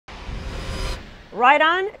Right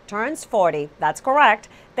On turns 40. That's correct.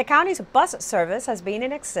 The county's bus service has been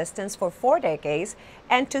in existence for 4 decades,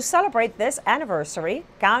 and to celebrate this anniversary,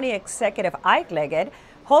 County Executive Ike Leggett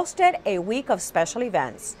hosted a week of special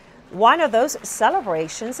events. One of those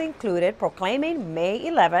celebrations included proclaiming May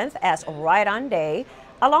 11th as Right On Day,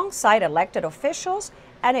 alongside elected officials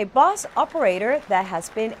and a bus operator that has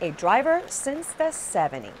been a driver since the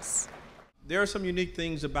 70s. There are some unique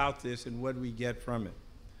things about this and what we get from it.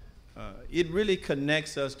 It really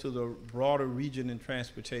connects us to the broader region in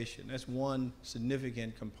transportation. That's one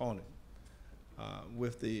significant component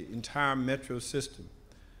with the entire metro system.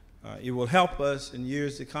 It will help us in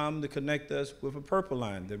years to come to connect us with a purple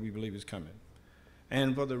line that we believe is coming,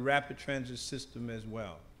 and for the rapid transit system as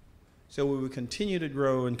well. So we will continue to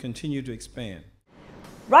grow and continue to expand.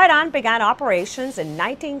 Right On began operations in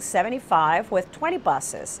 1975 with 20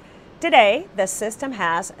 buses. Today, the system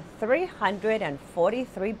has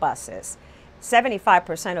 343 buses.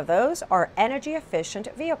 75% of those are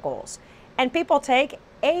energy-efficient vehicles, and people take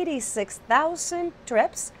 86,000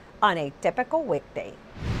 trips on a typical weekday.